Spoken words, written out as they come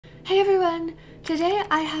Hey everyone! Today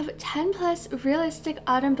I have 10 plus realistic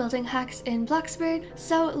autumn building hacks in Bloxburg,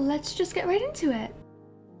 so let's just get right into it.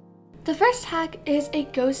 The first hack is a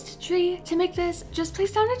ghost tree. To make this, just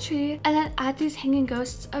place down a tree and then add these hanging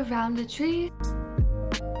ghosts around the tree.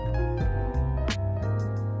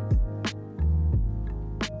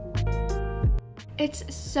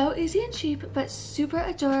 It's so easy and cheap, but super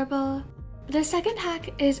adorable. The second hack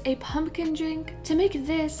is a pumpkin drink. To make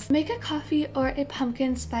this, make a coffee or a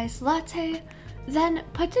pumpkin spice latte, then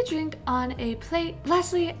put the drink on a plate.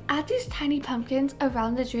 Lastly, add these tiny pumpkins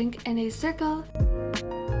around the drink in a circle.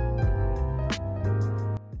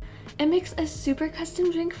 It makes a super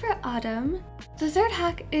custom drink for autumn. The third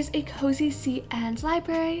hack is a cozy seat and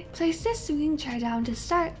library. Place this swinging chair down to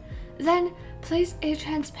start. Then place a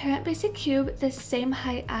transparent basic cube the same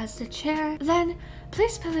height as the chair. Then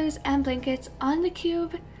place pillows and blankets on the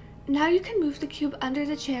cube. Now you can move the cube under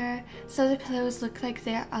the chair so the pillows look like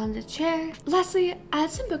they're on the chair. Lastly, add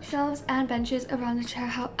some bookshelves and benches around the chair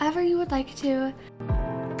however you would like to.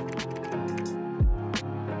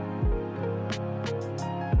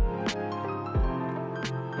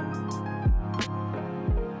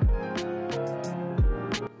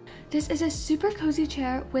 This is a super cozy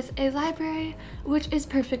chair with a library, which is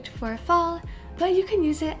perfect for fall, but you can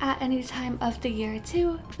use it at any time of the year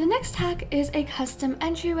too. The next hack is a custom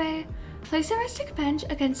entryway. Place a rustic bench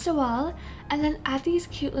against a wall and then add these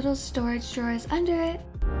cute little storage drawers under it.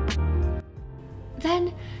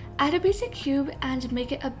 Then add a basic cube and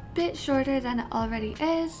make it a bit shorter than it already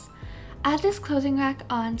is. Add this clothing rack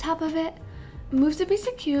on top of it. Move the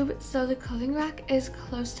basic cube so the clothing rack is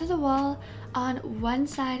close to the wall on one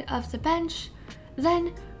side of the bench.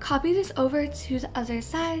 Then copy this over to the other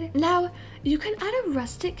side. Now you can add a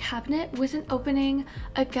rustic cabinet with an opening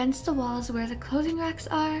against the walls where the clothing racks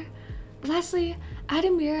are. Lastly, add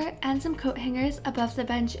a mirror and some coat hangers above the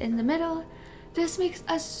bench in the middle. This makes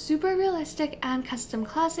a super realistic and custom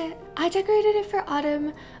closet. I decorated it for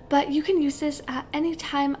autumn, but you can use this at any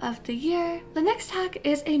time of the year. The next hack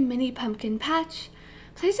is a mini pumpkin patch.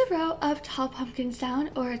 Place a row of tall pumpkins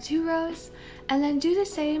down or 2 rows, and then do the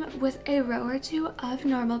same with a row or 2 of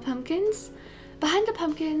normal pumpkins. Behind the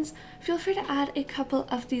pumpkins, feel free to add a couple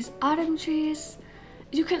of these autumn trees.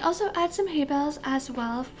 You can also add some hay bales as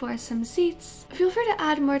well for some seats. Feel free to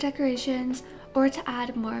add more decorations or to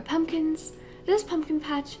add more pumpkins. This pumpkin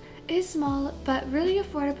patch is small but really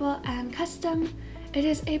affordable and custom. It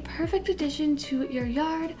is a perfect addition to your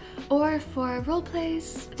yard or for role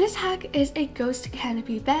plays. This hack is a ghost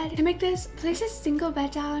canopy bed. To make this, place a single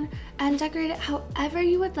bed down and decorate it however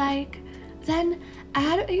you would like. Then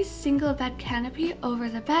add a single bed canopy over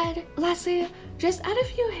the bed. Lastly, just add a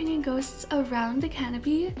few hanging ghosts around the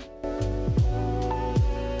canopy.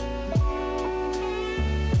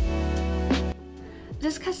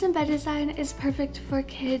 This custom bed design is perfect for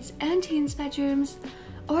kids and teens' bedrooms,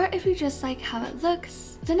 or if you just like how it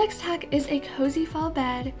looks. The next hack is a cozy fall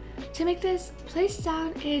bed. To make this, place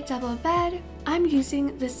down a double bed. I'm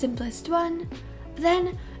using the simplest one.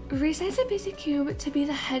 Then resize a basic cube to be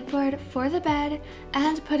the headboard for the bed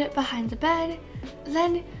and put it behind the bed.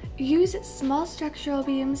 Then use small structural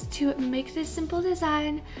beams to make this simple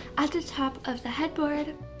design at the top of the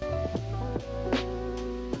headboard.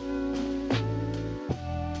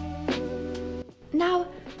 Now,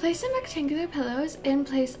 place some rectangular pillows in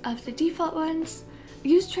place of the default ones.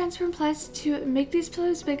 Use Transform Plus to make these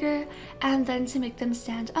pillows bigger and then to make them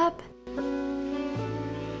stand up.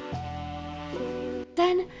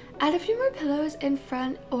 Then add a few more pillows in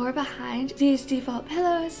front or behind these default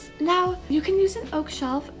pillows. Now, you can use an oak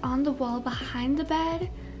shelf on the wall behind the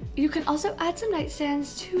bed. You can also add some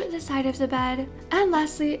nightstands to the side of the bed. And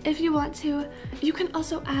lastly, if you want to, you can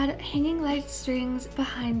also add hanging light strings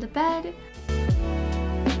behind the bed.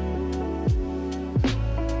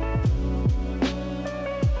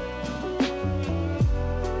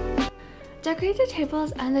 Decorate the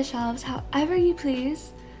tables and the shelves however you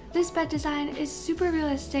please. This bed design is super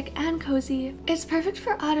realistic and cozy. It's perfect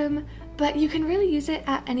for autumn, but you can really use it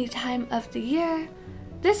at any time of the year.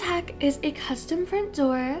 This hack is a custom front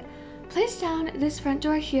door. Place down this front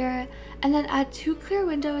door here and then add 2 clear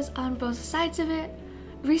windows on both sides of it.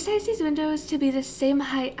 Resize these windows to be the same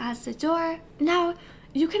height as the door. Now,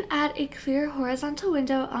 you can add a clear horizontal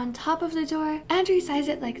window on top of the door and resize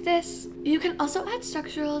it like this. You can also add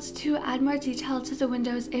structurals to add more detail to the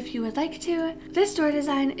windows if you would like to. This door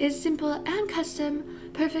design is simple and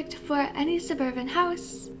custom, perfect for any suburban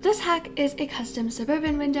house. This hack is a custom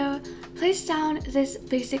suburban window. Place down this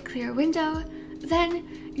basic clear window,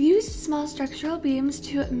 then use small structural beams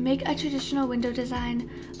to make a traditional window design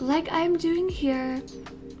like I'm doing here.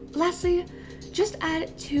 Lastly, Just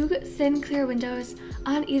add 2 thin clear windows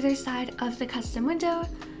on either side of the custom window.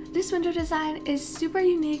 This window design is super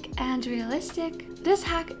unique and realistic. This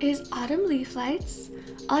hack is autumn leaf lights.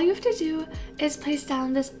 All you have to do is place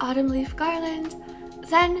down this autumn leaf garland,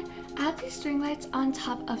 then add these string lights on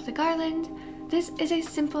top of the garland. This is a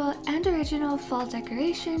simple and original fall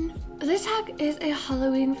decoration. This hack is a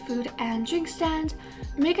Halloween food and drink stand.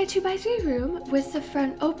 Make a 2x3 room with the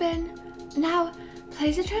front open. Now,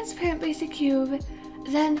 place a transparent basic cube,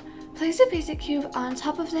 then place a basic cube on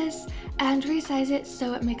top of this and resize it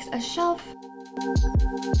so it makes a shelf.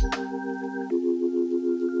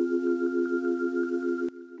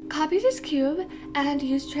 Copy this cube and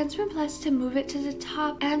use Transform Plus to move it to the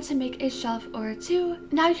top and to make a shelf or 2.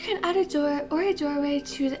 Now you can add a door or a doorway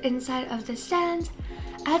to the inside of the stand.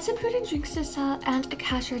 Add some food and drinks to sell and a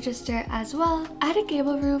cash register as well. Add a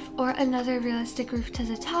gable roof or another realistic roof to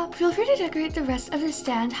the top. Feel free to decorate the rest of the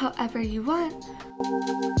stand however you want.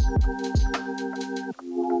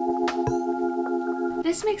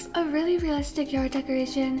 This makes a really realistic yard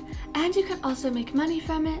decoration, and you can also make money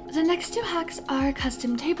from it. The next 2 hacks are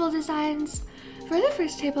custom table designs. For the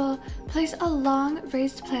first table, place a long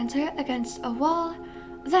raised planter against a wall,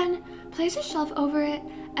 then place a shelf over it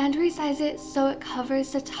and resize it so it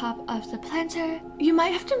covers the top of the planter. You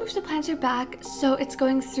might have to move the planter back so it's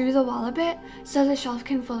going through the wall a bit so the shelf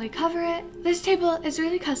can fully cover it. This table is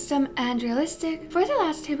really custom and realistic. For the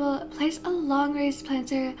last table, place a long raised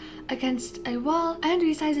planter against a wall and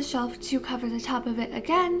resize the shelf to cover the top of it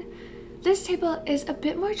again. This table is a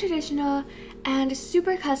bit more traditional and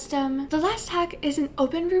super custom. The last hack is an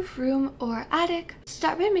open roof room or attic.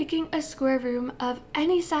 Start by making a square room of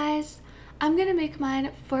any size. I'm gonna make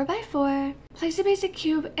mine 4x4. Place a basic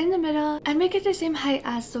cube in the middle and make it the same height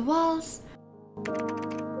as the walls.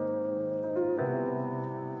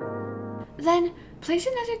 Then place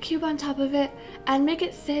another cube on top of it and make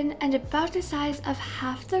it thin and about the size of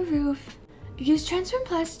half the roof. Use Transform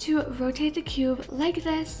Plus to rotate the cube like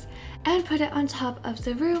this and put it on top of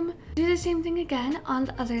the room. Do the same thing again on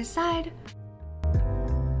the other side.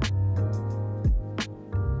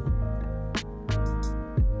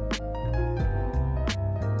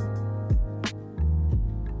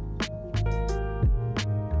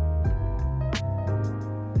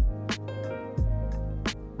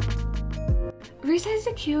 Resize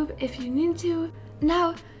the cube if you need to.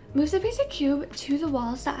 Now, move the basic cube to the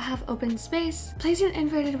walls that have open space. Place an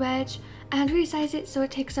inverted wedge and resize it so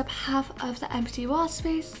it takes up half of the empty wall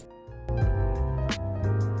space.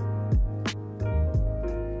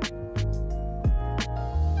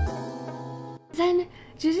 Then,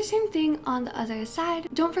 do the same thing on the other side.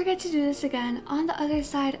 Don't forget to do this again on the other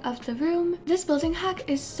side of the room. This building hack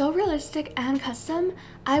is so realistic and custom.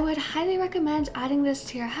 I would highly recommend adding this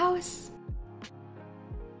to your house.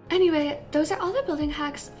 Anyway, those are all the building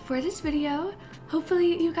hacks for this video.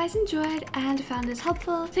 Hopefully you guys enjoyed and found this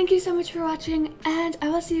helpful. Thank you so much for watching, and I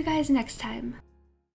will see you guys next time.